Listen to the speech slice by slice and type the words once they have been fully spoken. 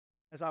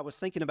As I was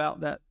thinking about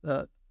that,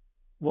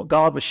 what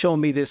God was showing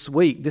me this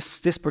week,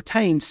 this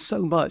pertains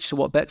so much to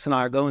what Bex and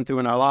I are going through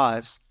in our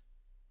lives,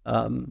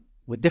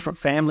 with different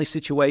family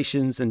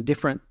situations and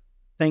different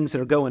things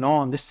that are going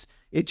on.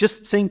 It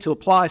just seemed to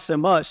apply so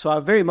much. So I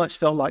very much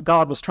felt like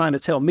God was trying to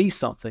tell me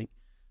something.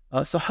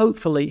 So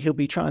hopefully He'll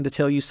be trying to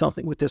tell you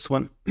something with this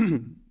one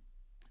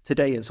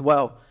today as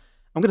well.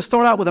 I'm going to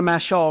start out with a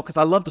mashal because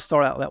I love to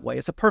start out that way.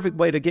 It's a perfect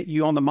way to get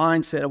you on the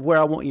mindset of where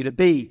I want you to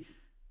be.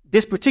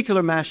 This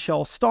particular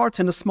mashal starts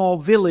in a small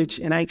village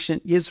in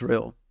ancient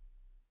Israel.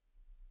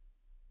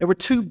 There were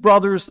two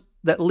brothers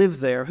that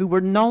lived there who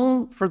were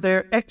known for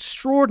their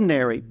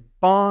extraordinary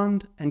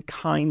bond and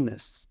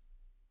kindness.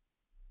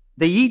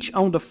 They each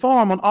owned a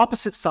farm on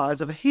opposite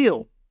sides of a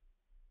hill.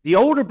 The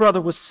older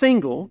brother was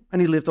single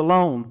and he lived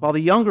alone, while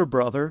the younger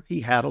brother,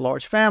 he had a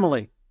large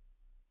family.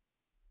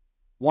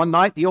 One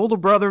night, the older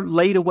brother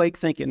laid awake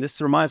thinking.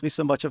 This reminds me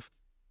so much of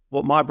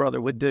what my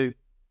brother would do.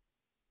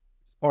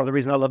 Part of the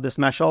reason I love this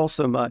mashal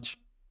so much.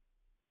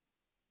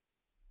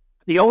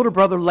 The older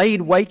brother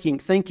laid waking,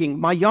 thinking,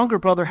 my younger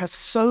brother has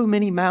so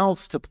many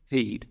mouths to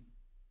feed.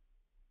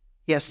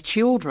 He has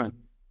children,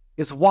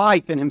 his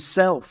wife, and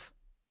himself.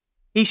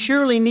 He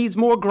surely needs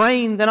more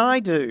grain than I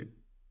do.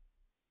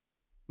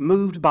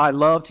 Moved by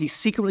love, he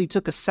secretly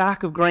took a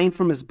sack of grain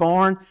from his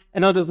barn,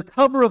 and under the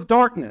cover of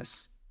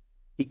darkness,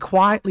 he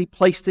quietly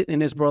placed it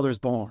in his brother's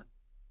barn.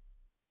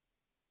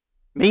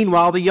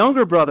 Meanwhile, the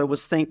younger brother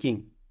was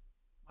thinking,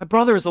 my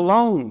brother is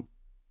alone,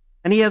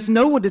 and he has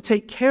no one to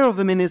take care of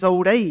him in his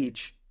old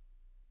age.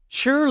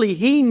 Surely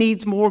he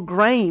needs more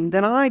grain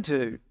than I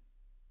do.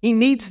 He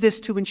needs this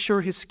to ensure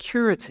his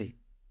security.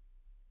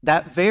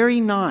 That very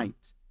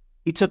night,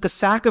 he took a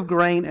sack of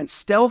grain and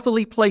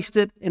stealthily placed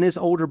it in his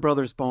older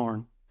brother's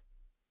barn.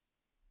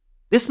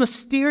 This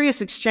mysterious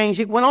exchange,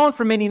 it went on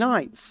for many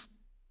nights.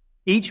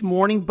 Each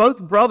morning, both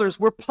brothers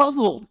were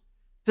puzzled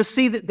to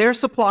see that their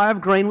supply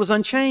of grain was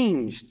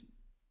unchanged.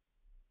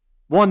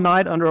 One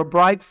night, under a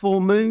bright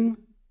full moon,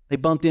 they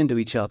bumped into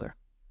each other,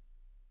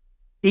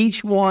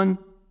 each one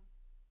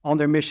on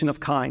their mission of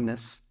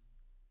kindness.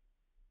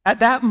 At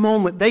that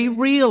moment, they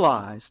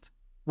realized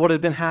what had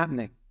been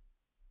happening.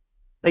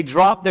 They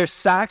dropped their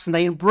sacks and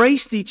they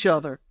embraced each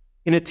other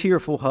in a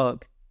tearful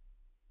hug.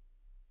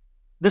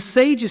 The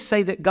sages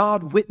say that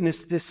God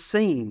witnessed this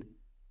scene,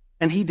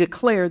 and He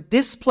declared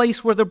this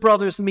place where the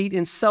brothers meet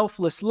in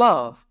selfless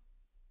love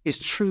is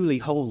truly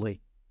holy.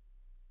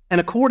 And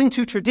according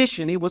to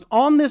tradition, it was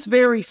on this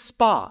very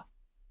spot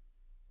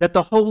that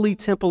the holy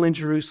temple in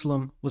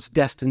Jerusalem was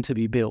destined to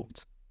be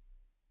built.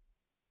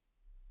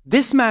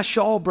 This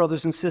mashal,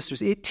 brothers and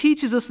sisters, it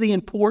teaches us the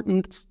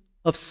importance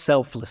of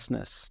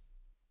selflessness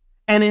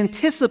and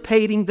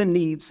anticipating the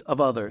needs of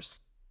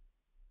others.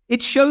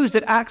 It shows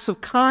that acts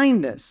of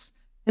kindness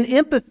and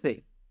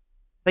empathy,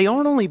 they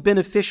aren't only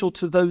beneficial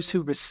to those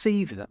who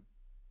receive them,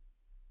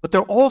 but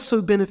they're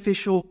also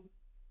beneficial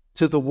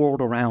to the world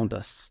around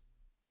us.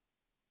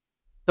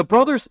 The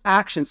brothers'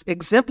 actions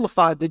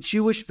exemplified the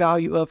Jewish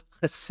value of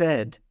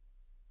chesed,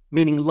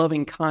 meaning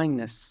loving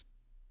kindness,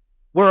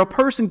 where a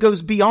person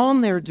goes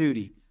beyond their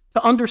duty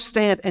to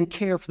understand and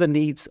care for the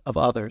needs of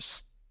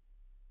others.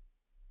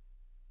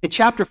 In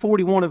chapter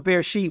 41 of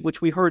Parashah,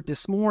 which we heard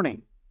this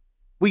morning,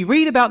 we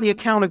read about the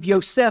account of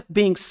Yosef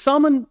being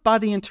summoned by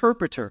the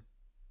interpreter,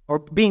 or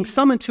being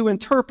summoned to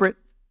interpret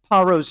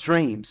Paro's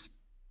dreams.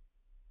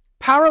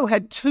 Paro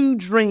had two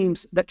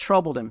dreams that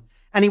troubled him,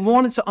 and he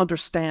wanted to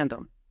understand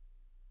them.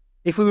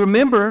 If we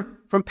remember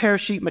from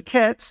Parashah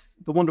Mikketz,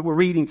 the one that we're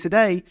reading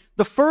today,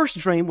 the first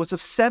dream was of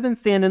 7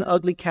 thin and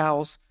ugly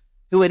cows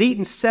who had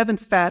eaten 7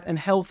 fat and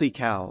healthy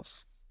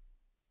cows.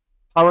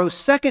 Paro's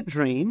second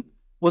dream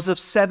was of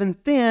 7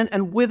 thin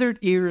and withered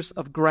ears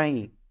of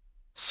grain,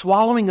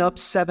 swallowing up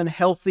 7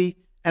 healthy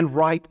and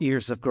ripe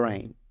ears of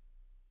grain.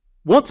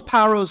 Once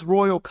Paro's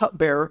royal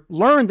cupbearer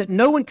learned that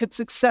no one could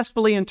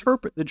successfully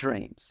interpret the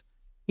dreams,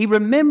 he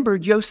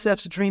remembered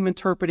Joseph's dream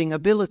interpreting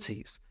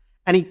abilities,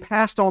 and he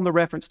passed on the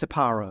reference to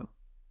Paro.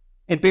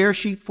 In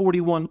Parashah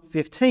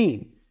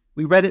 41:15,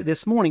 we read it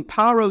this morning,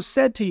 Paro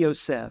said to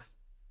Yosef,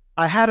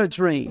 I had a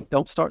dream.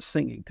 Don't start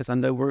singing, because I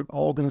know we're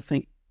all going to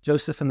think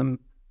Joseph in the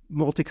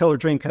multicolored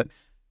dream coat.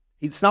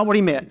 It's not what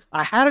he meant.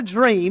 I had a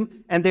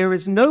dream, and there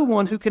is no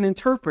one who can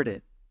interpret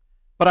it.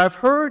 But I've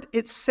heard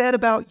it said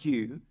about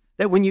you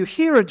that when you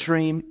hear a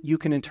dream, you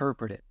can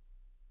interpret it.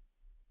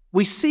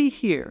 We see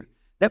here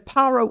that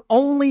Paro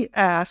only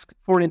asked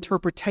for an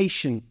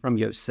interpretation from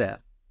Yosef.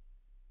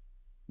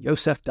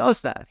 Yosef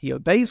does that. He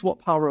obeys what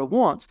Paro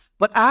wants.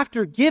 But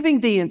after giving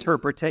the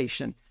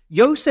interpretation,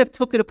 Yosef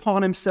took it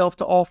upon himself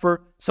to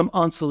offer some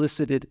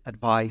unsolicited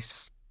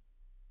advice.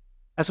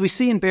 As we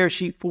see in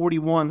Parashah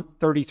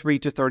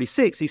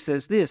 41:33-36, he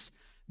says this,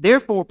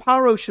 therefore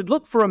Paro should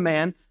look for a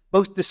man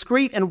both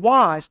discreet and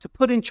wise to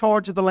put in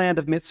charge of the land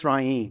of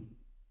Mitzrayim.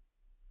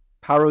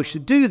 Paro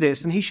should do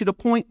this, and he should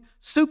appoint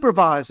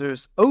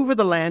supervisors over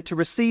the land to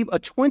receive a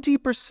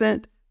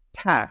 20%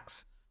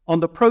 tax on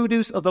the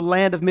produce of the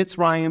land of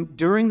Mitzrayim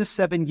during the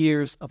 7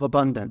 years of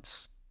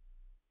abundance.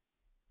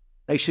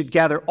 They should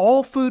gather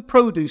all food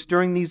produce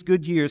during these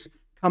good years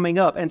coming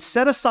up and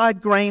set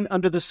aside grain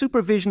under the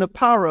supervision of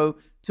Paro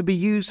to be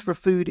used for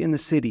food in the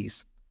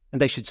cities, and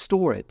they should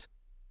store it.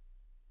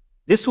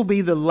 This will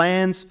be the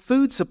land's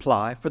food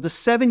supply for the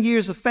 7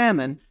 years of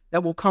famine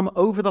that will come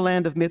over the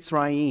land of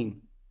Mitzrayim,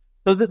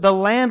 so that the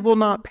land will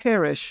not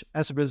perish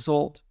as a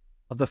result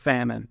of the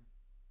famine.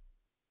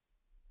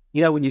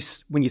 You know, when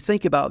you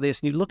think about this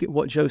and you look at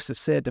what Joseph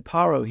said to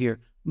Paro here,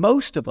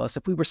 most of us,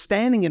 if we were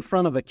standing in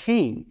front of a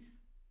king,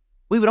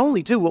 we would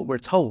only do what we're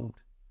told.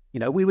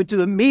 You know, we would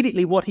do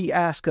immediately what he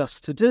asked us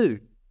to do.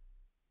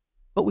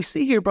 But we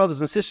see here,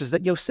 brothers and sisters,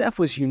 that Yosef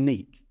was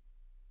unique.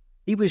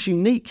 He was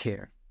unique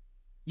here.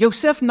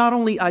 Yosef not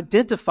only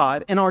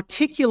identified and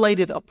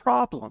articulated a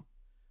problem,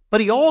 but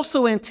he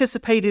also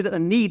anticipated a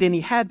need, and he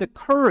had the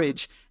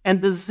courage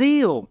and the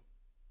zeal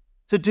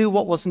to do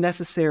what was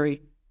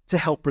necessary to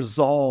help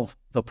resolve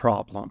the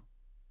problem.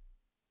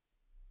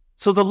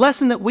 So the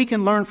lesson that we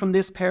can learn from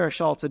this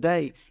parashah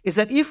today is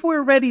that if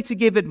we're ready to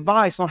give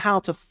advice on how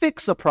to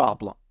fix a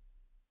problem,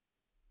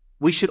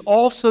 we should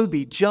also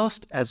be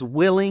just as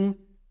willing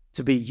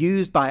to be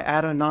used by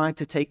Adonai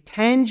to take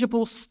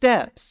tangible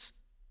steps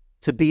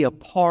to be a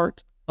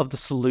part of the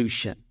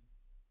solution.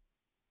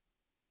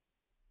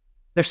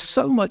 There's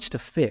so much to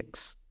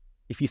fix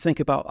if you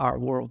think about our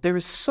world. There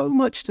is so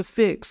much to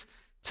fix,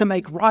 to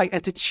make right,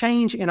 and to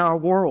change in our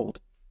world.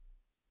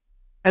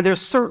 And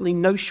there's certainly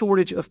no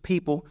shortage of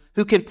people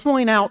who can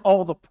point out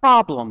all the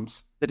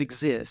problems that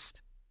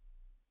exist.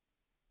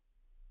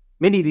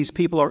 Many of these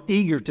people are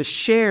eager to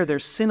share their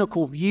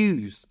cynical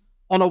views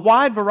on a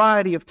wide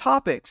variety of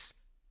topics.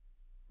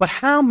 But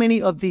how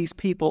many of these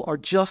people are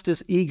just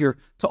as eager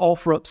to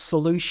offer up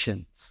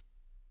solutions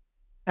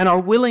and are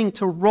willing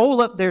to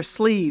roll up their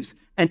sleeves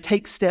and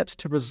take steps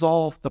to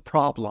resolve the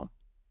problem?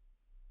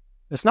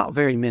 There's not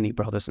very many,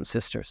 brothers and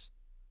sisters.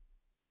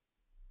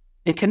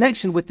 In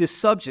connection with this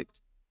subject,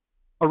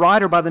 a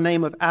writer by the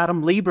name of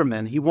Adam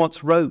Lieberman, he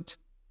once wrote,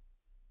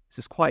 this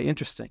is quite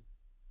interesting,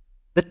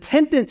 the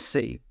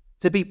tendency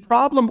to be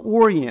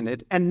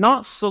problem-oriented and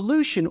not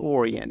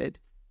solution-oriented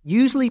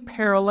usually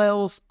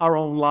parallels our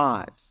own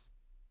lives.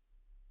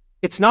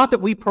 It's not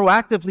that we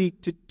proactively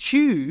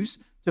choose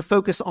to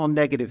focus on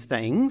negative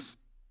things,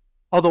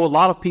 although a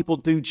lot of people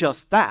do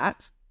just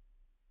that,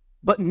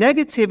 but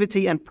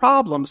negativity and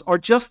problems are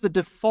just the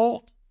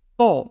default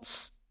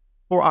thoughts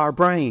for our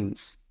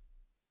brains.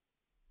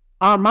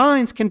 Our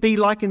minds can be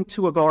likened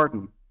to a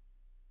garden.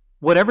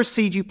 Whatever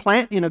seed you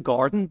plant in a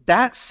garden,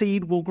 that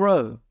seed will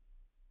grow.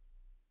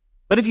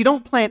 But if you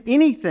don't plant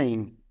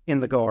anything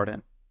in the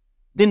garden,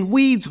 then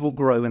weeds will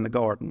grow in the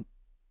garden.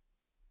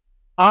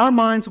 Our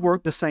minds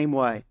work the same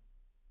way.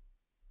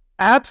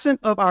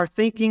 Absent of our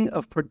thinking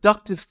of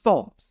productive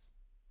thoughts,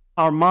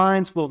 our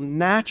minds will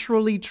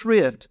naturally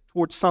drift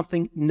towards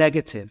something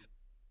negative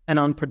and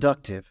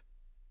unproductive.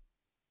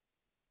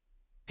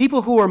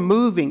 People who are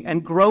moving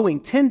and growing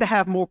tend to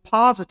have more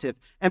positive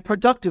and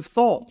productive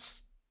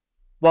thoughts,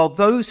 while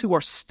those who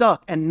are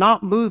stuck and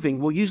not moving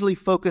will usually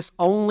focus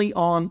only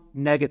on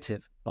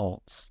negative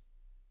thoughts.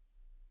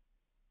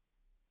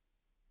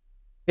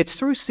 It's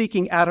through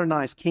seeking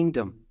Adonai's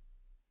kingdom,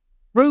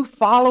 through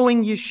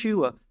following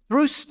Yeshua,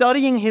 through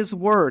studying his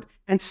word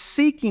and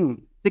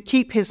seeking to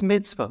keep his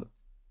mitzvot,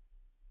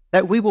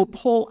 that we will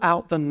pull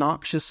out the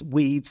noxious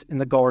weeds in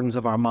the gardens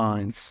of our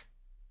minds.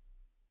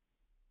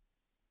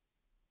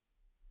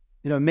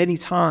 You know, many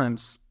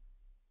times,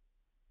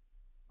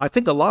 I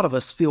think a lot of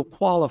us feel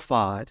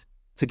qualified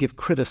to give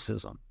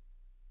criticism.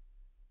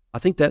 I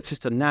think that's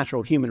just a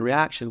natural human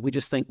reaction. We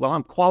just think, well,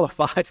 I'm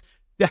qualified,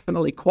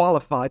 definitely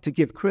qualified to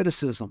give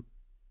criticism.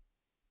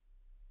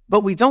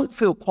 But we don't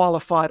feel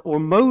qualified or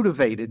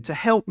motivated to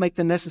help make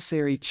the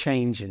necessary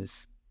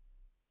changes.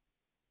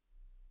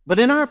 But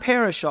in our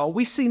parashah,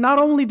 we see not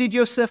only did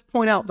Yosef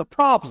point out the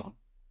problem,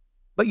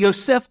 but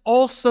Yosef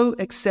also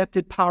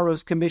accepted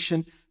Paro's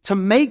commission to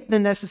make the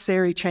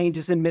necessary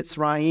changes in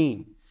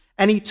Mitzrayim,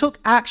 and he took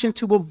action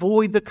to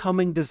avoid the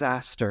coming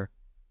disaster.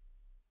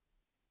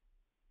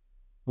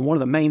 And one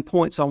of the main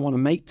points I want to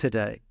make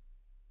today,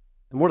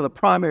 and one of the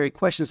primary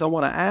questions I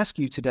want to ask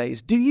you today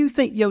is, do you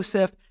think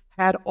Yosef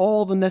had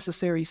all the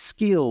necessary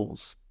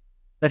skills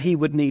that he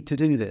would need to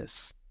do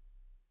this?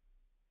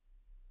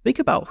 Think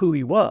about who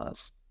he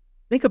was.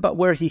 Think about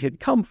where he had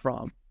come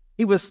from.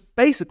 He was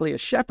basically a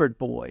shepherd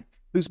boy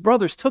whose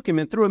brothers took him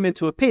and threw him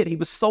into a pit. He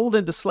was sold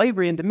into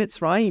slavery into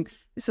Mitzrayim.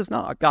 This is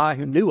not a guy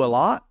who knew a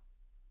lot.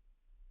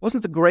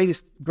 Wasn't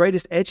the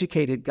greatest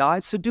educated guy.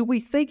 So do we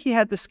think he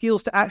had the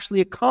skills to actually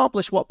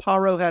accomplish what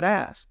Paro had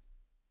asked?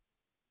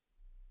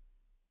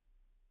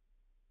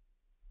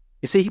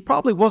 You see, he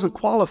probably wasn't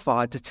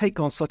qualified to take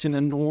on such an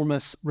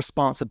enormous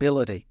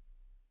responsibility.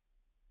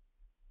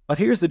 But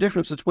here's the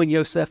difference between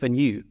Yosef and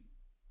you.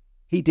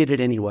 He did it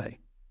anyway.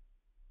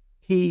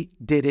 He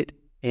did it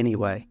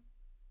anyway.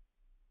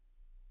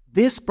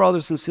 This,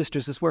 brothers and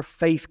sisters, is where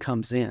faith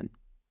comes in.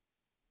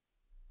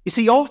 You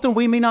see, often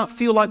we may not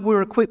feel like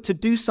we're equipped to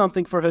do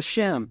something for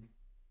Hashem,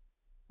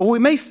 or we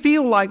may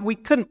feel like we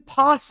couldn't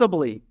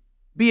possibly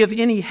be of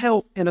any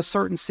help in a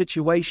certain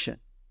situation.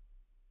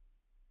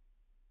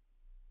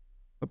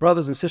 But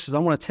brothers and sisters, I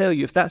want to tell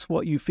you, if that's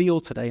what you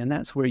feel today and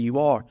that's where you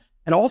are,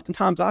 and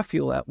oftentimes I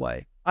feel that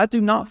way, I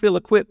do not feel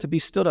equipped to be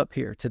stood up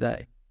here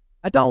today.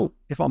 I don't,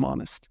 if I'm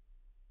honest.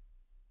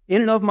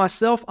 In and of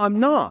myself, I'm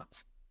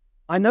not.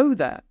 I know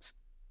that.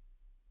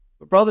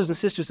 But brothers and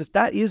sisters, if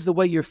that is the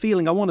way you're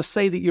feeling, I want to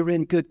say that you're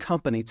in good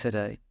company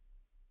today.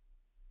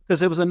 Because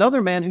there was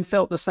another man who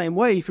felt the same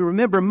way. If you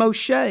remember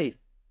Moshe,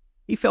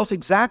 he felt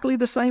exactly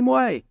the same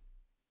way.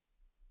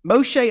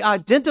 Moshe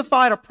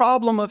identified a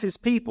problem of his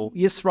people,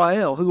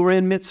 Yisrael, who were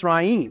in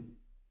Mitzrayim.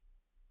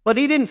 But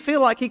he didn't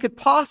feel like he could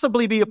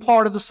possibly be a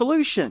part of the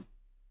solution.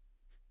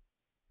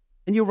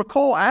 And you'll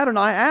recall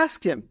Adonai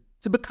asked him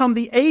to become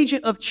the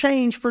agent of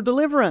change for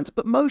deliverance.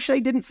 But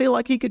Moshe didn't feel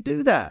like he could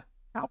do that.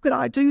 How could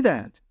I do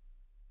that?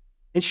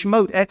 In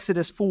Shemot,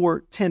 Exodus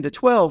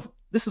 4:10-12,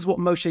 this is what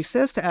Moshe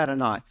says to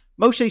Adonai.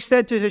 Moshe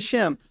said to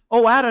Hashem,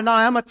 "Oh Adonai,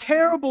 I'm a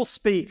terrible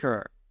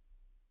speaker.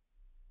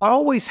 I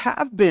always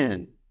have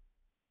been.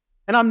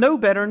 And I'm no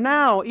better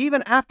now.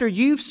 Even after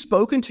you've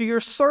spoken to your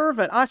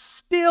servant, I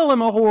still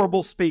am a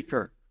horrible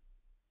speaker.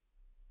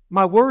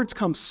 My words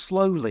come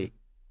slowly.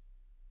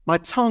 My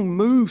tongue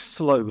moves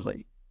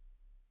slowly."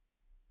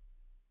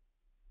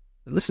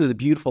 Listen to the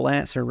beautiful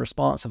answer and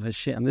response of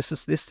Hashem. This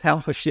is how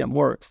Hashem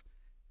works.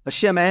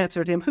 Hashem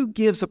answered him, "Who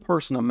gives a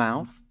person a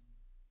mouth?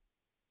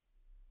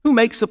 Who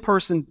makes a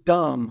person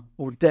dumb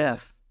or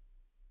deaf,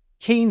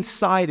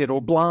 keen-sighted or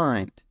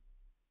blind?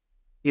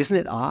 Isn't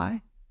it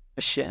I,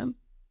 Hashem?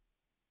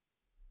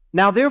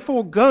 Now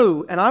therefore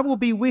go, and I will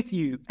be with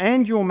you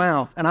and your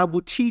mouth, and I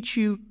will teach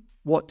you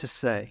what to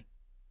say."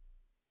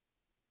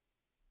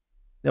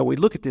 Now we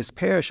look at this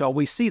parashah,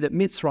 we see that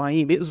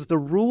Mitzrayim, it was the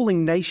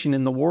ruling nation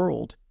in the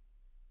world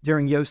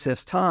during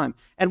Yosef's time.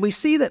 And we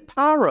see that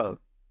Paro,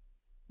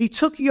 he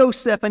took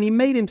Yosef and he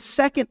made him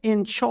second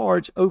in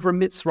charge over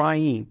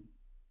Mitzrayim.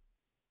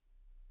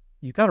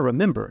 You've got to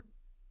remember,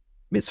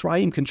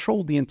 Mitzrayim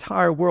controlled the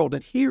entire world,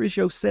 and here is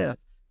Yosef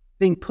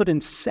being put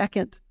in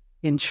second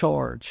in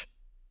charge.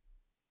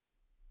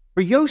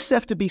 For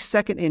Yosef to be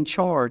second in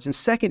charge and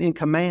second in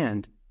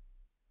command,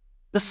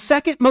 the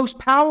second most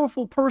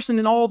powerful person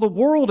in all the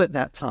world at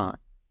that time,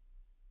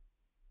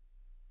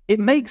 it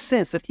makes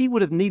sense that he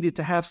would have needed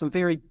to have some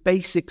very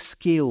basic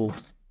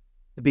skills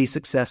to be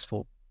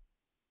successful.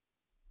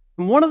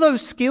 And one of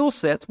those skill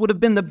sets would have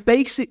been the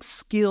basic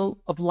skill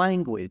of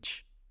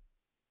language.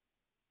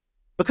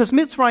 Because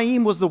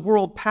Mitzrayim was the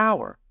world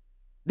power.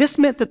 This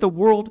meant that the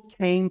world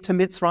came to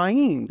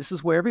Mitzrayim. This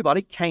is where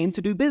everybody came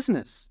to do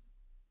business.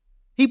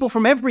 People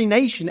from every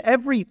nation,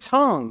 every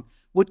tongue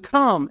would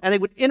come, and they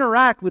would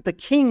interact with the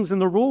kings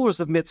and the rulers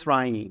of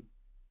Mitzrayim.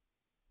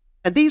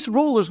 And these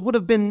rulers would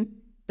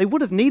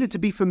have needed to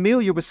be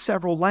familiar with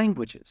several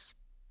languages.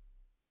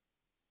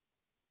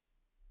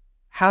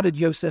 How did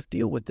Joseph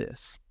deal with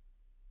this?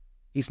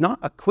 He's not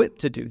equipped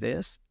to do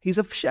this. He's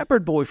a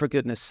shepherd boy, for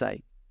goodness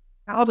sake.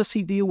 How does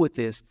he deal with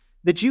this?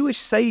 The Jewish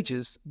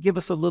sages give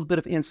us a little bit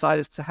of insight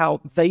as to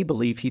how they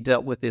believe he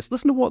dealt with this.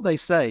 Listen to what they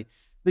say.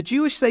 The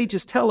Jewish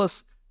sages tell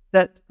us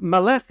that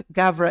Melech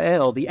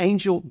Gavrael, the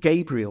angel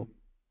Gabriel,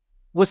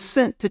 was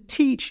sent to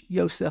teach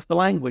Yosef the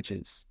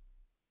languages.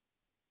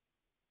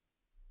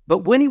 But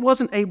when he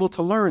wasn't able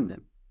to learn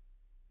them,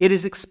 it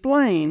is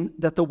explained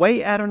that the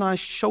way Adonai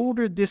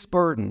shouldered this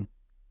burden,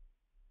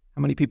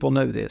 how many people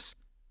know this,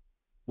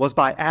 was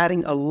by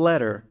adding a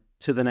letter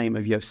to the name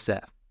of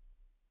Yosef,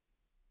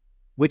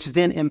 which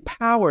then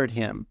empowered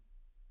him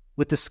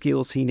with the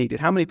skills he needed.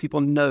 How many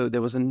people know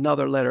there was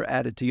another letter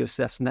added to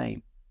Yosef's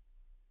name?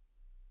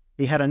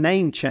 He had a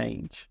name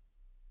change,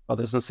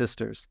 brothers and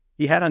sisters.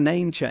 He had a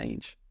name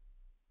change.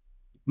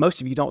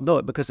 Most of you don't know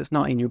it because it's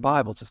not in your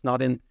Bibles. It's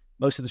not in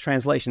most of the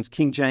translations.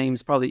 King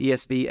James, probably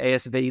ESV,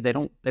 ASV,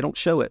 they don't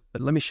show it,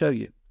 but let me show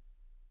you.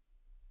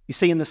 You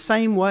see, in the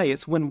same way,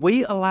 it's when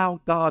we allow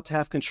God to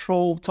have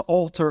control to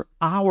alter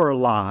our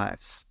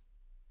lives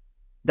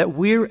that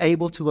we're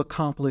able to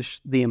accomplish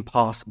the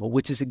impossible,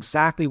 which is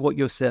exactly what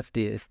Yosef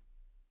did.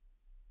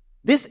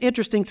 This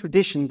interesting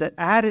tradition that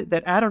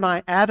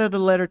Adonai added a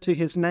letter to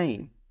his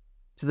name,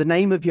 to the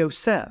name of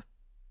Yosef,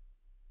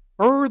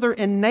 further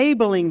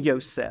enabling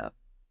Yosef,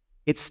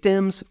 it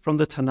stems from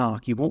the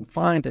Tanakh. You won't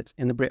find it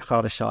in the Brit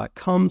Chadashah. It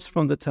comes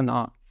from the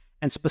Tanakh.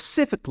 And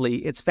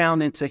specifically, it's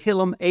found in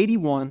Tehillim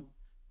 81,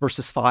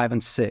 verses 5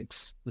 and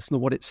 6. Listen to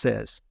what it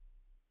says.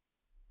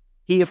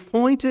 He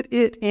appointed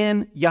it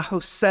in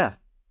Yahoseph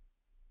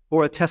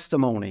for a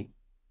testimony.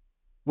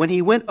 When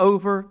he went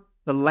over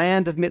the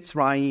land of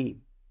Mitzrayim,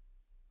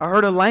 I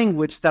heard a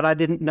language that I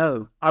didn't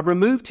know. I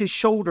removed his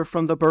shoulder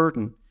from the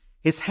burden.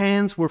 His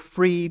hands were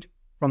freed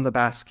from the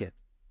basket.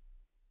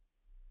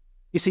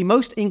 You see,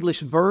 most English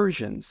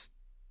versions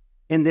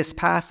in this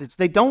passage,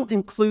 they don't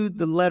include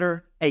the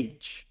letter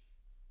H.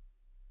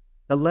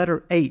 The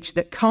letter H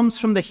that comes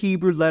from the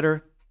Hebrew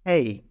letter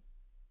Hey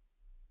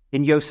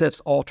in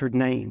Yosef's altered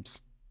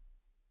names.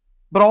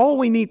 But all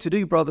we need to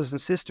do, brothers and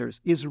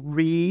sisters, is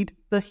read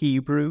the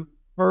Hebrew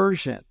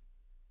version.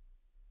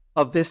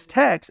 of this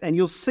text, and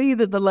you'll see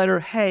that the letter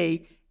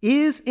Hey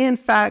is in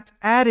fact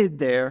added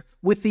there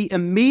with the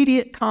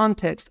immediate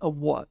context of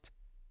what?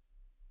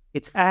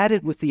 It's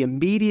added with the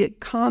immediate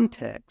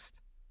context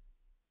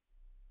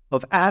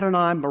of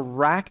Adonai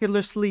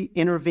miraculously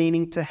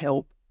intervening to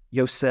help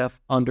Yosef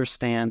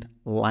understand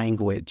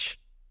language.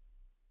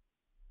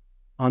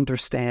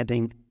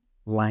 Understanding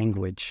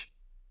language.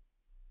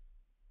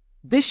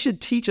 This should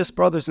teach us,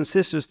 brothers and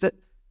sisters, that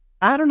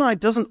Adonai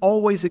doesn't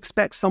always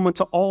expect someone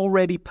to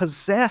already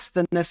possess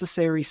the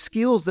necessary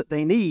skills that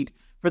they need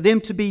for them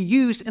to be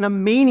used in a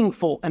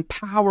meaningful and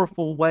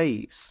powerful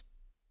ways.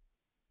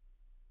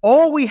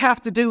 All we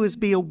have to do is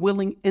be a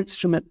willing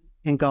instrument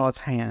in God's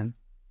hand.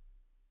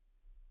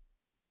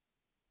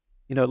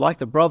 You know, like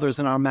the brothers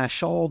in our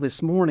mashal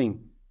this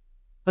morning,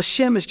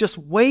 Hashem is just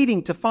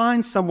waiting to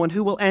find someone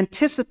who will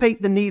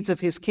anticipate the needs of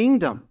his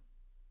kingdom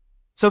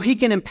so he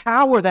can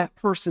empower that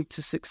person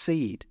to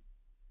succeed.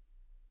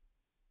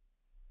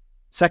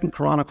 2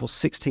 Chronicles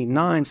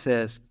 16:9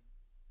 says,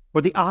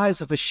 "For the eyes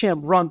of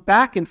Hashem run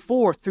back and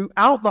forth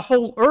throughout the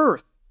whole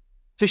earth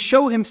to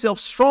show himself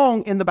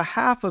strong in the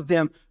behalf of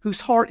them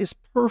whose heart is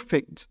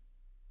perfect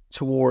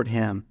toward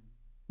him,"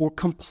 or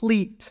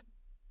complete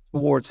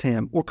towards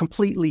him, or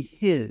completely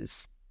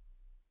his.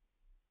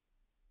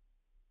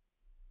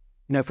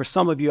 You know, for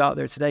some of you out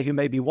there today who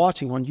may be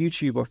watching on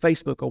YouTube or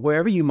Facebook or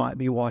wherever you might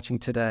be watching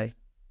today,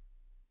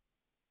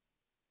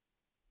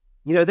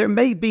 you know, there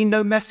may be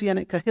no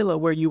Messianic Kahillah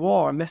where you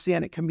are,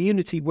 Messianic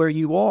community where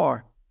you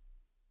are.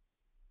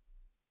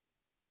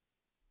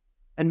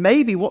 And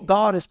maybe what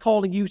God is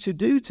calling you to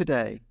do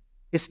today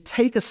is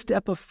take a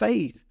step of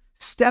faith.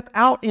 Step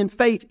out in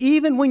faith,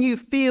 even when you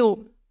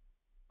feel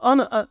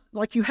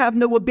like you have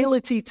no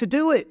ability to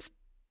do it.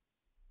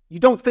 You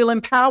don't feel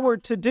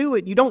empowered to do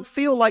it. You don't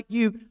feel like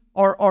you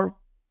are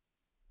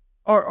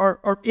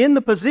in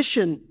the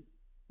position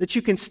that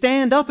you can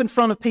stand up in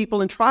front of people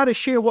and try to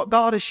share what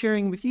God is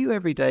sharing with you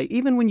every day,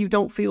 even when you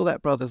don't feel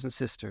that, brothers and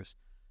sisters.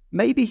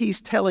 Maybe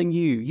he's telling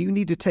you, you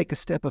need to take a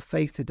step of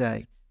faith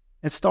today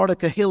and start a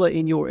Kahillah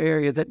in your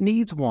area that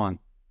needs one.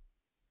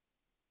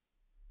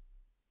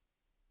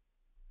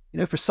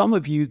 You know, for some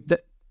of you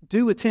that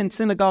do attend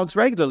synagogues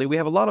regularly, we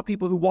have a lot of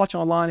people who watch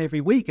online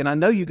every week, and I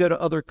know you go to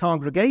other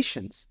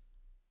congregations.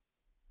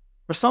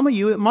 For some of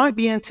you, it might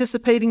be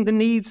anticipating the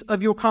needs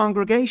of your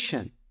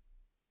congregation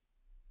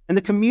and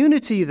the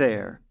community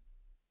there,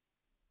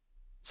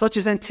 such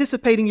as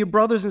anticipating your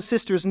brothers and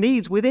sisters'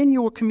 needs within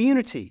your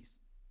communities.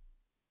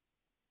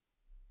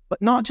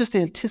 But not just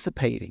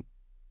anticipating,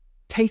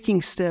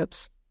 taking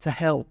steps to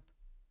help.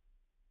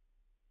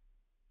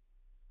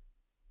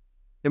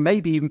 There may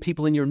be even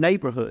people in your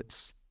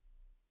neighborhoods.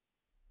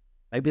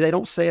 Maybe they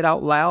don't say it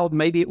out loud.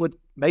 Maybe it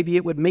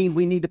would mean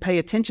we need to pay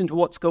attention to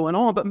what's going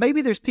on. But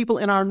maybe there's people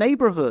in our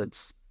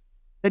neighborhoods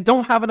that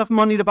don't have enough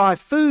money to buy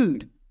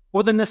food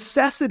or the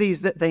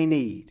necessities that they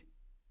need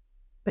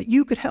that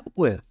you could help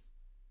with.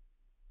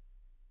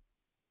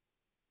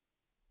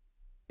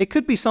 It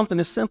could be something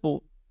as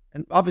simple,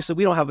 and obviously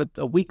we don't have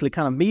a weekly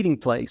kind of meeting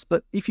place,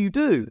 but if you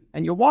do,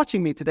 and you're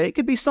watching me today, it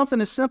could be something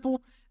as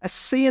simple as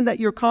seeing that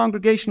your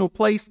congregational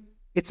place,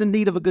 it's in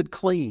need of a good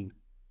clean.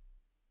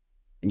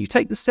 And you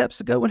take the steps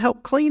to go and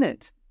help clean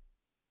it.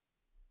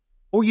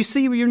 Or you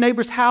see where your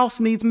neighbor's house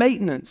needs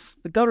maintenance,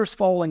 the gutter's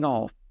falling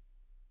off,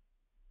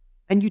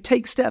 and you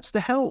take steps to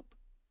help.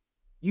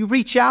 You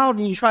reach out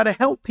and you try to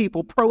help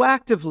people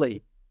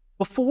proactively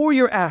before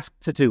you're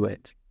asked to do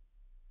it.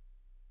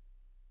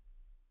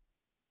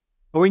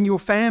 Or in your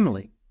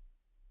family,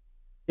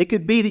 it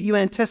could be that you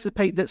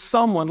anticipate that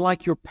someone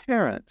like your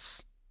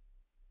parents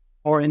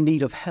are in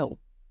need of help,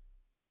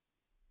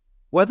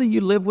 whether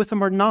you live with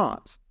them or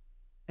not,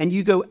 and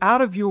you go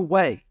out of your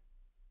way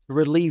to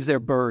relieve their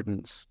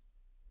burdens.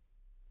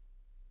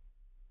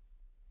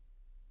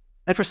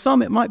 And for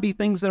some, it might be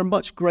things that are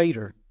much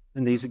greater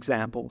than these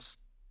examples,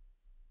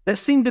 that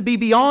seem to be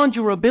beyond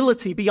your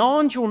ability,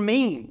 beyond your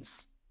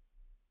means.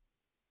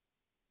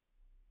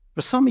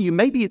 For some of you,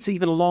 maybe it's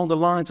even along the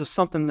lines of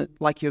something that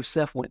like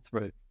Yosef went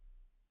through.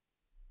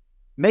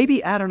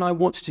 Maybe Adonai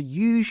wants to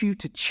use you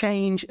to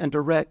change and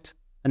direct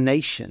a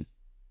nation.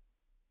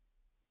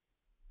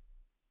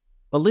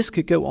 The list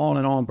could go on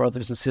and on,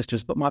 brothers and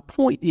sisters, but my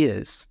point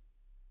is,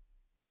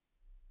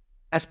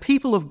 as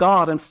people of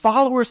God and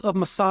followers of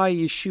Messiah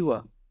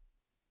Yeshua,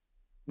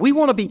 we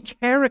want to be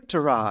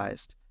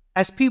characterized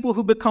as people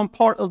who become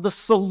part of the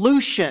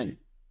solution,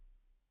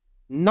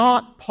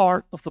 not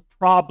part of the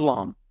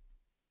problem.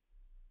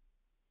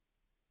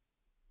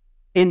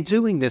 In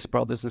doing this,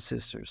 brothers and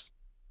sisters,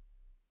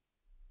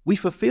 we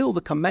fulfill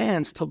the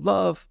commands to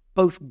love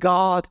both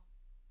God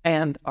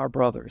and our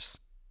brothers.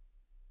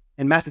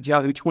 In Matthew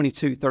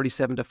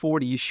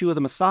 22:37-40, Yeshua the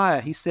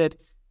Messiah, he said,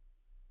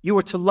 "You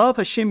are to love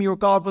Hashem your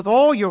God with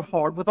all your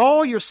heart, with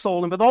all your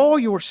soul, and with all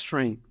your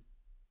strength."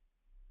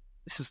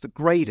 This is the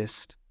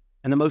greatest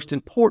and the most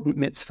important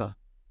mitzvah.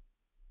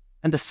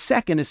 And the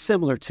second is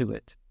similar to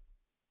it.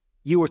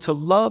 You are to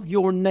love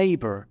your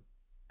neighbor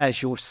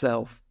as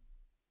yourself.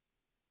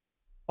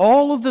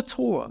 All of the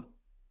Torah,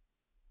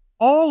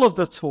 all of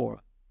the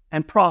Torah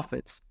and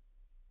prophets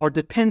are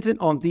dependent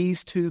on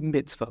these two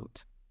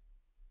mitzvot.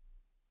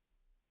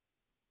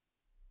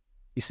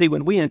 You see,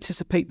 when we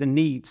anticipate the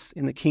needs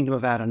in the kingdom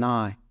of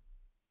Adonai,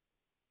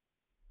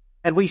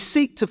 and we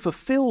seek to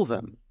fulfill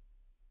them,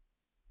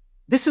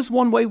 this is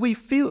one way we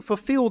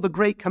fulfill the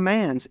great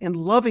commands in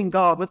loving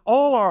God with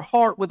all our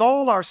heart, with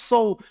all our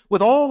soul,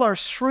 with all our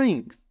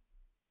strength.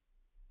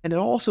 And it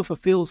also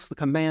fulfills the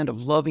command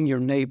of loving your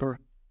neighbor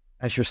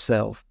as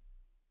yourself.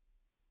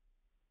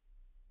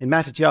 In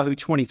Matthew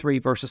 23,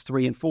 verses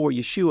 3 and 4,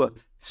 Yeshua,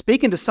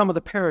 speaking to some of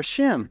the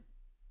Parashim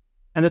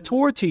and the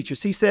Torah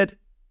teachers, he said,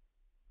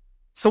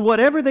 "So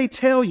whatever they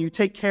tell you,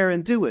 take care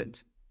and do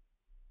it.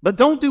 But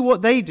don't do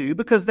what they do,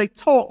 because they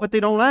talk, but they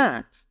don't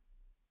act.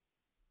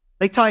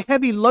 They tie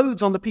heavy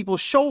loads on the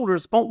people's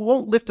shoulders, but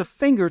won't lift a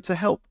finger to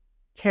help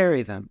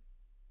carry them."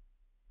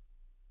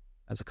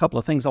 There's a couple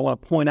of things I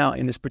want to point out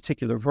in this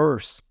particular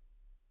verse.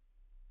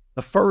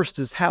 The first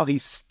is how he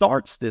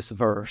starts this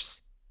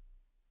verse.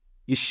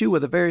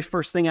 Yeshua, the very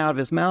first thing out of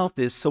his mouth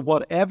is, "So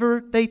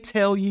whatever they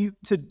tell you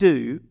to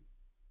do,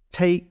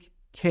 take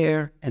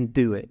care and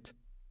do it."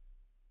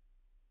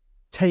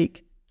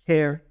 Take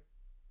care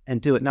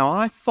and do it. Now,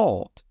 I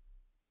thought,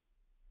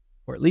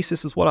 or at least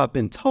this is what I've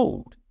been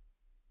told,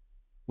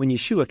 when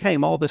Yeshua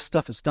came, all this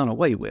stuff is done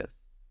away with.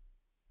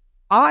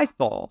 I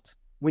thought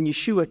when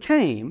Yeshua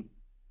came,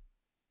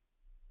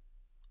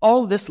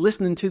 all of this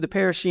listening to the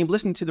Parashim,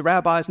 listening to the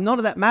rabbis, none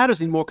of that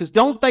matters anymore, because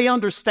don't they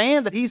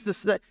understand that he's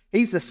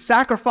the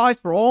sacrifice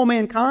for all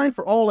mankind,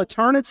 for all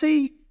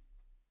eternity?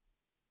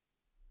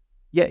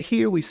 Yet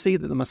here we see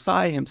that the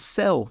Messiah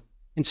himself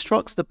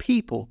instructs the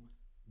people,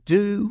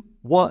 do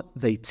what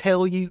they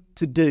tell you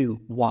to do.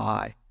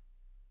 Why?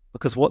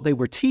 Because what they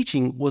were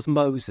teaching was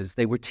Moses.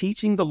 They were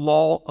teaching the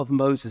law of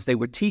Moses. They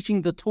were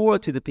teaching the Torah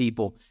to the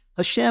people.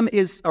 Hashem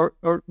or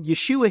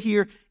Yeshua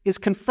here is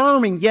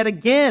confirming yet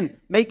again,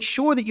 make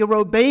sure that you're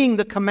obeying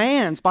the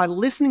commands by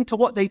listening to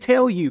what they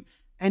tell you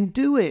and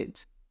do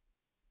it.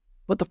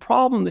 But the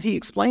problem that he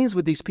explains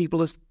with these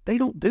people is they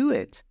don't do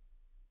it.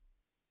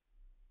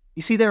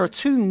 You see, there are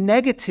two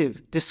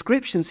negative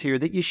descriptions here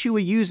that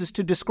Yeshua uses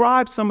to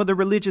describe some of the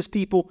religious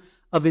people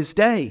of his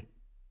day.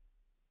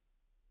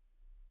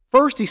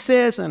 First, he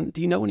says, and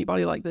do you know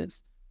anybody like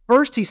this?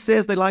 First, he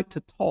says they like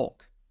to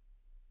talk.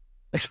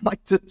 They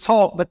like to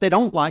talk, but they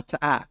don't like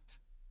to act.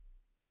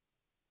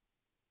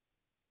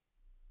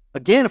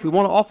 Again, if we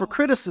want to offer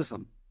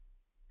criticism,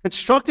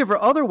 constructive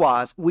or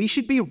otherwise, we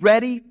should be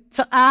ready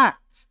to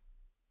act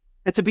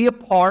and to be a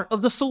part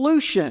of the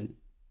solution.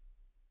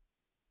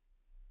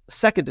 The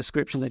second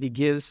description that he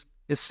gives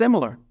is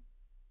similar.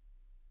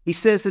 He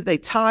says that they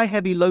tie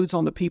heavy loads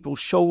on the people's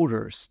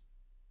shoulders,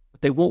 but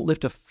they won't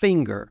lift a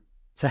finger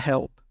to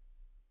help.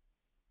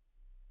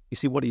 You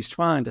see, what he's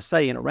trying to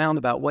say in a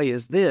roundabout way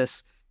is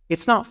this: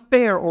 it's not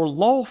fair or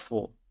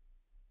lawful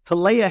to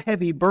lay a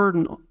heavy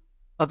burden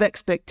of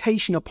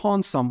expectation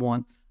upon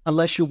someone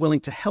unless you're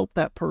willing to help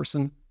that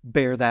person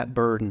bear that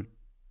burden.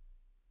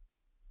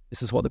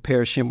 This is what the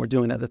Parashim were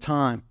doing at the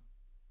time.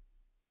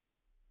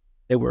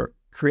 They were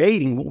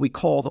creating what we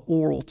call the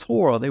oral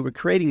Torah. They were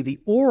creating the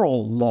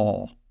oral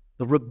law,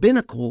 the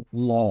rabbinical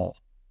law.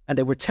 And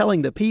they were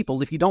telling the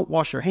people, if you don't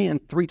wash your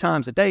hand 3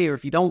 times a day, or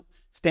if you don't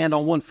stand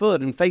on one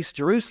foot and face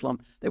Jerusalem,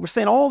 they were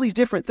saying all these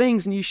different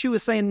things. And Yeshua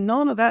is saying,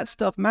 none of that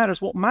stuff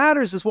matters. What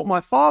matters is what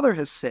my Father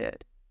has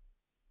said.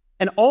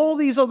 And all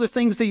these other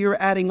things that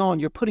you're adding on,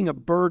 you're putting a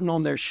burden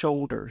on their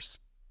shoulders.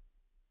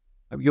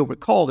 You'll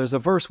recall there's a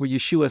verse where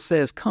Yeshua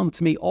says, "Come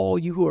to me, all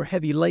you who are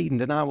heavy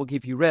laden, and I will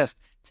give you rest.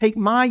 Take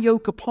my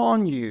yoke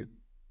upon you.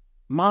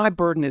 My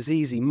burden is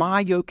easy. My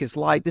yoke is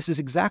light." This is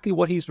exactly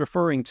what he's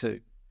referring to.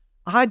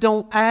 I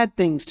don't add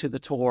things to the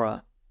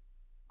Torah.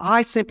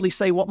 I simply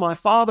say what my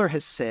Father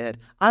has said.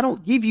 I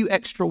don't give you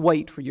extra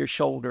weight for your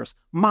shoulders.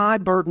 My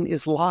burden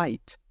is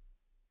light.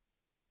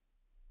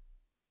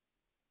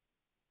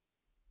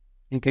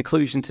 In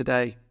conclusion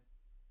today,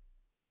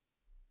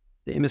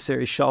 the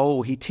emissary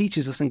Shaul, he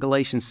teaches us in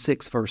Galatians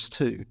 6, verse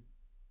 2,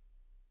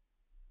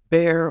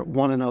 bear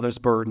one another's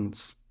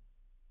burdens.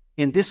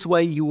 In this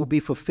way, you will be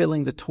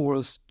fulfilling the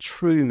Torah's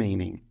true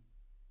meaning,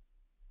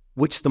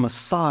 which the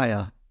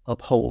Messiah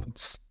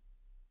upholds.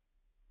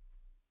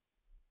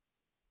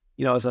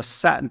 You know, as I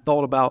sat and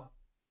thought about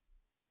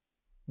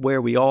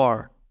where we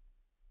are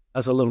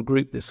as a little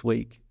group this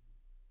week,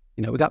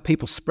 you know, we got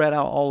people spread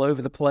out all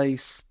over the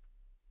place.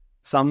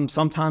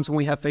 Sometimes when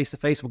we have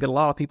face-to-face, we'll get a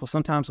lot of people.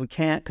 Sometimes we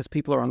can't because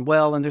people are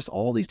unwell, and there's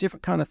all these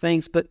different kind of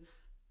things. But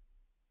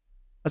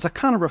as I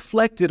kind of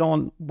reflected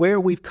on where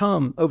we've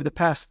come over the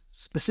past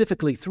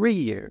specifically 3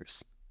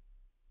 years,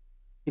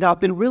 you know,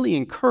 I've been really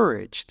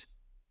encouraged.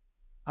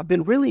 I've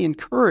been really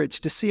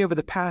encouraged to see over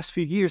the past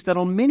few years that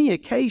on many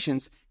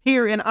occasions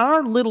here in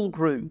our little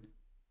group,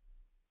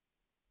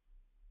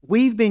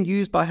 we've been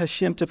used by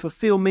Hashem to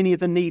fulfill many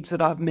of the needs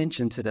that I've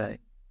mentioned today.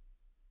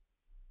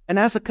 And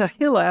as a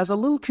kahila, as a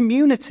little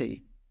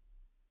community,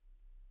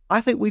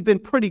 I think we've been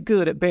pretty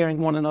good at bearing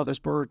one another's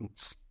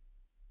burdens.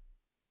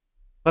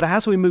 But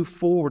as we move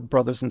forward,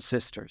 brothers and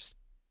sisters,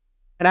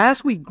 And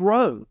as we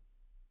grow,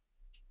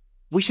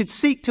 we should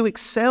seek to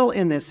excel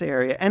in this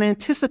area and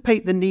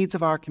anticipate the needs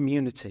of our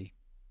community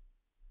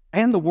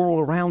and the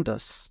world around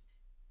us.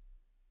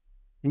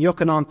 In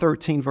Yochanan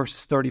 13,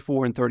 verses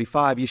 34 and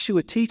 35,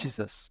 Yeshua teaches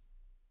us,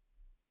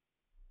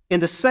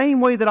 in the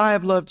same way that I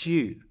have loved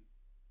you,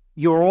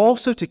 you are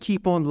also to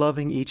keep on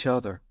loving each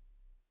other.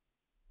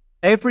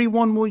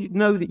 Everyone will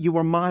know that you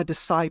are my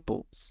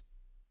disciples,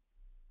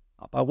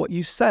 not by what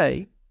you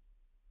say,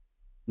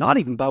 not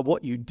even by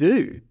what you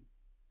do.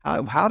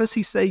 How does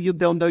he say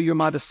they'll know you're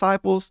my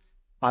disciples?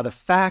 By the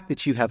fact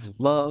that you have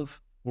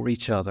love for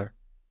each other.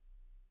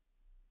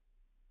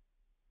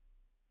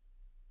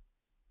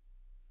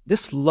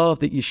 This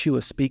love that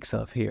Yeshua speaks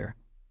of here,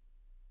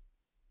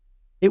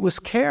 it was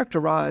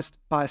characterized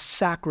by a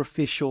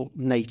sacrificial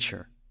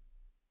nature.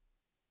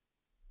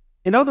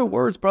 In other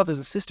words, brothers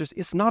and sisters,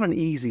 it's not an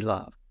easy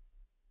love.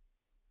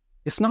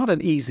 It's not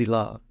an easy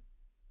love.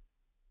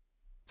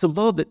 It's a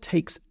love that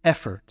takes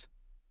effort.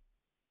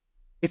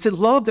 It's a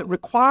love that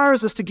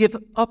requires us to give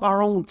up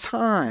our own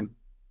time,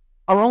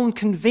 our own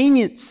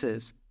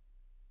conveniences,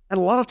 and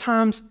a lot of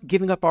times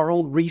giving up our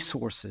own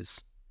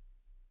resources.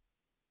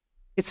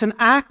 It's an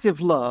active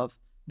love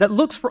that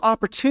looks for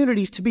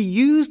opportunities to be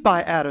used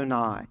by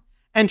Adonai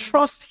and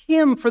trusts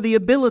him for the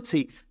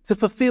ability to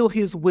fulfill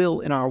his will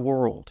in our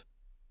world.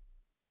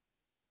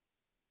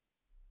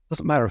 It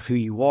doesn't matter who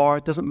you are.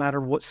 It doesn't matter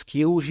what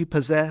skills you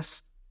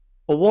possess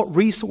or what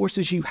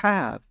resources you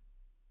have.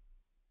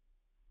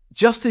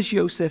 Just as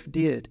Joseph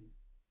did,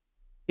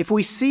 if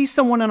we see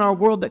someone in our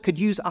world that could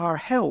use our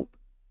help,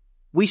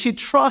 we should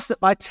trust that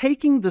by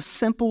taking the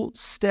simple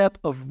step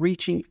of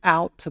reaching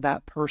out to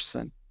that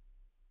person,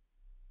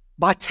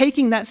 by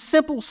taking that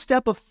simple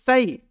step of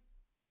faith,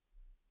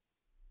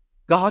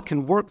 God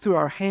can work through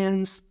our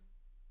hands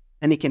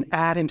and he can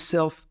add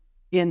himself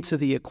into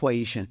the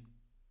equation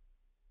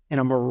in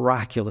a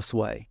miraculous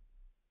way.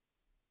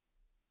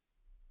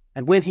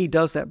 And when he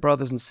does that,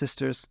 brothers and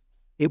sisters,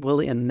 it will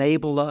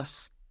enable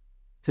us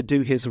to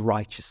do his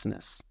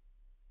righteousness.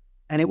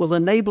 And it will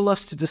enable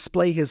us to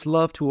display his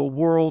love to a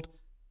world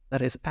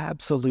that is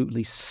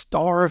absolutely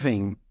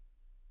starving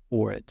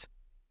for it.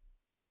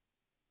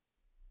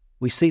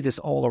 We see this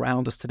all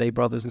around us today,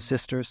 brothers and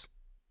sisters.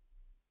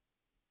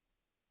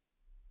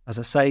 As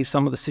I say,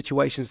 some of the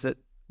situations that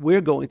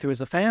we're going through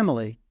as a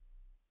family,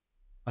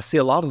 I see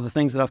a lot of the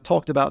things that I've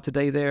talked about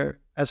today there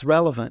as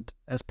relevant,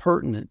 as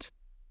pertinent.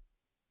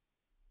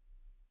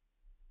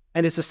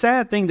 And it's a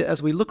sad thing that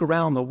as we look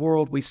around the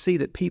world, we see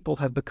that people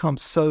have become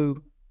so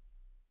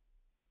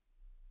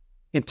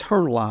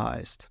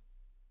internalized.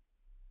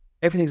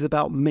 Everything's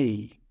about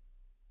me.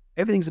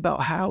 Everything's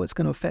about how it's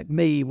going to affect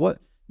me.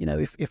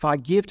 If I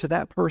give to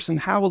that person,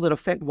 how will it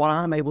affect what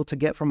I'm able to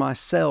get for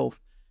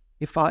myself?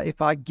 If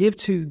I give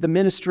to the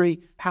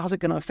ministry, how's it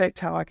going to affect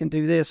how I can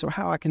do this or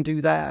how I can do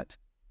that?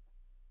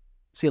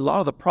 See, a lot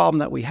of the problem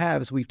that we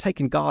have is we've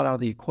taken God out of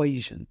the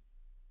equation.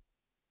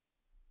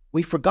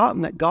 We've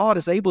forgotten that God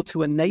is able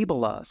to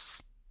enable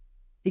us.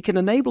 He can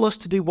enable us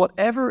to do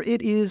whatever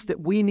it is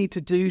that we need to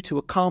do to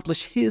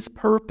accomplish his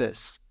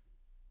purpose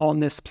on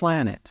this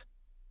planet.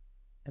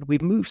 And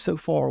we've moved so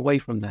far away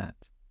from that.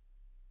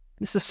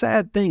 And it's a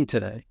sad thing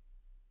today.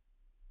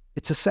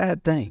 It's a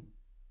sad thing.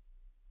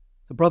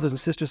 So brothers and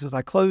sisters, as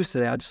I close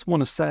today, I just want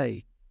to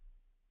say,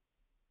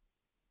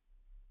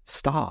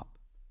 stop.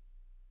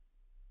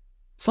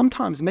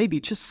 Sometimes maybe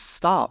just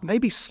stop.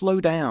 Maybe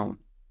slow down.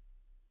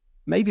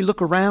 Maybe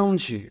look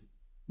around you.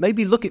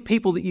 Maybe look at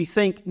people that you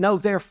think, no,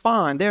 they're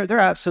fine. They're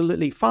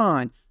absolutely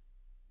fine.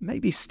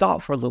 Maybe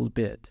stop for a little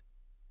bit.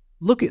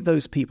 Look at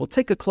those people.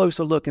 Take a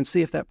closer look and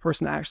see if that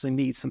person actually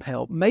needs some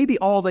help. Maybe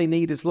all they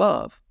need is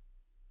love.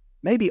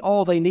 Maybe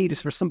all they need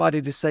is for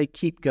somebody to say,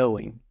 keep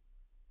going.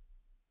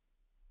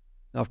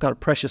 Now, I've got a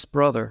precious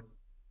brother,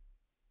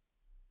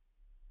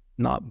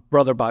 not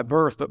brother by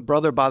birth, but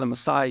brother by the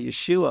Messiah,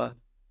 Yeshua,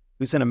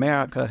 who's in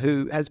America,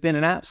 who has been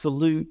an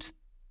absolute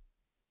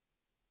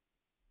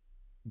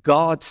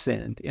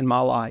godsend in my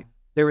life.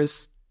 There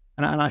is,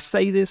 and I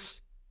say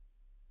this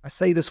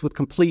with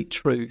complete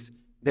truth,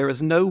 there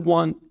is no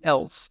one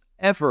else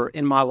ever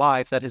in my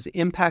life that has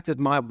impacted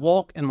my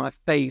walk and my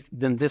faith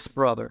than this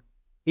brother.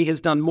 He has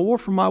done more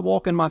for my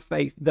walk and my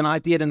faith than I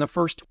did in the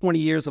first 20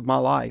 years of my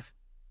life.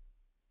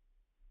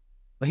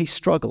 But he's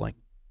struggling.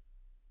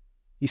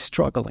 He's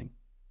struggling.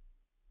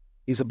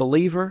 He's a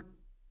believer.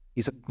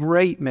 He's a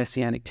great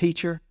messianic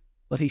teacher,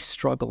 but he's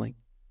struggling.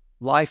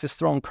 Life has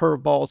thrown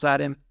curveballs at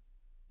him.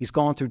 He's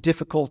gone through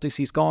difficulties.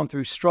 He's gone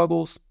through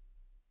struggles.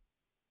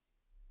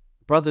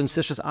 Brothers and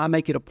sisters, I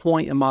make it a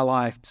point in my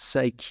life to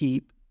say,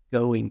 keep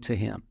going to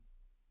him.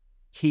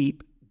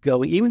 Keep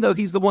going. Even though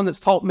he's the one that's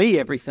taught me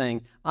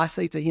everything, I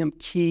say to him,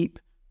 keep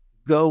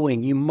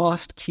going. You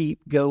must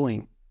keep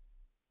going.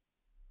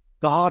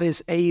 God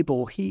is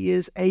able. He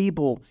is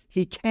able.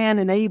 He can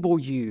enable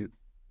you.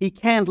 He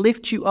can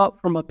lift you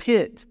up from a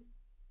pit,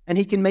 and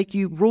he can make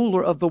you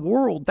ruler of the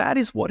world. That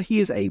is what he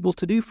is able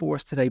to do for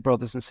us today,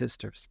 brothers and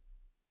sisters.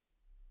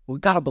 We've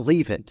got to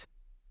believe it.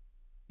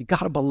 You've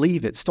got to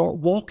believe it. Start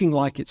walking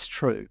like it's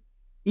true.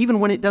 even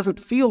when it doesn't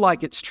feel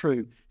like it's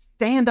true.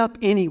 Stand up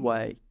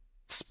anyway.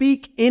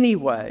 Speak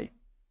anyway.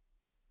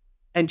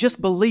 And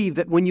just believe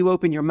that when you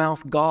open your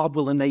mouth, God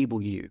will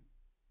enable you.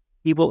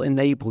 He will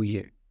enable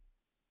you.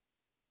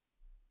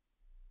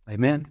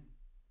 Amen.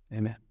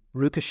 Amen.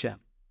 Baruch Hashem.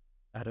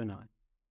 Adonai.